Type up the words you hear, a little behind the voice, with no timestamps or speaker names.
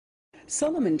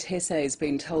Solomon Tesse has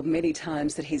been told many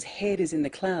times that his head is in the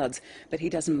clouds, but he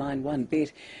doesn't mind one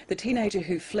bit. The teenager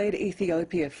who fled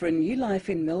Ethiopia for a new life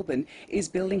in Melbourne is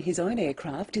building his own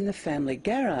aircraft in the family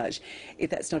garage. If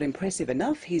that's not impressive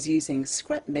enough, he's using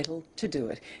scrap metal to do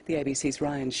it. The ABC's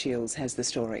Ryan Shields has the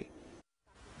story.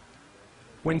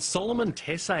 When Solomon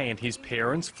Tesse and his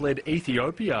parents fled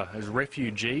Ethiopia as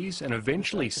refugees and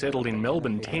eventually settled in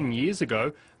Melbourne 10 years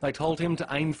ago, they told him to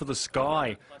aim for the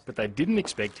sky, but they didn't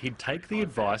expect he'd take the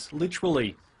advice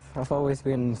literally. I've always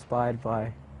been inspired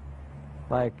by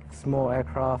small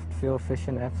aircraft,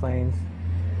 fuel-efficient airplanes,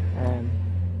 and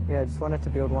yeah, I just wanted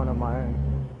to build one of my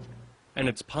own. And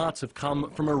its parts have come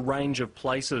from a range of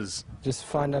places. Just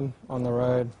find them on the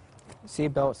road. Seat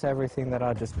belts, everything that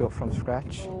I just built from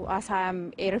scratch. As I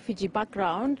am a refugee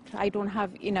background, I don't have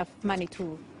enough money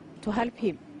to help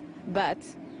him. But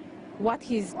what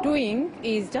he's doing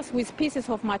is just with pieces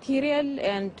of material,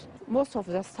 and most of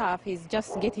the stuff is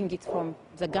just getting it from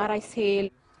the garage sale.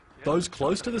 Those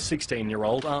close to the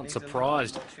 16-year-old aren't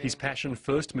surprised. His passion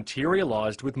first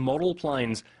materialised with model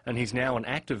planes, and he's now an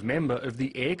active member of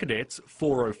the Air Cadets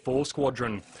 404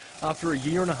 Squadron. After a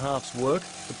year and a half's work,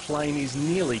 the plane is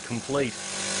nearly complete.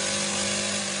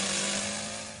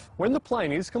 When the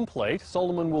plane is complete,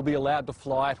 Solomon will be allowed to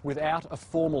fly it without a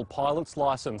formal pilot's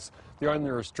licence. The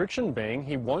only restriction being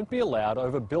he won't be allowed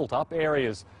over built-up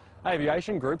areas.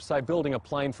 Aviation groups say building a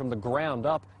plane from the ground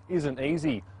up isn't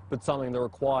easy, but something that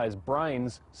requires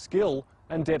brains, skill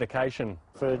and dedication.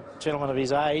 For a gentleman of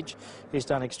his age, he's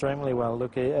done extremely well.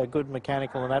 Look, a good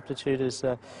mechanical and aptitude is,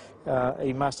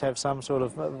 he must have some sort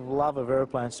of love of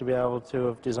aeroplanes to be able to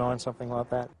have designed something like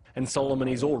that. And Solomon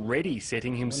is already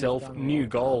setting himself new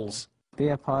goals. Be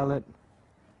a pilot,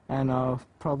 and I'll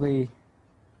probably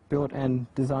build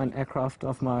and design aircraft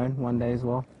of my own one day as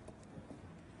well.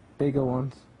 Bigger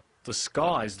ones. The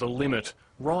sky's the limit.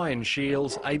 Ryan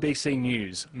Shields, ABC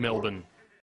News, Melbourne.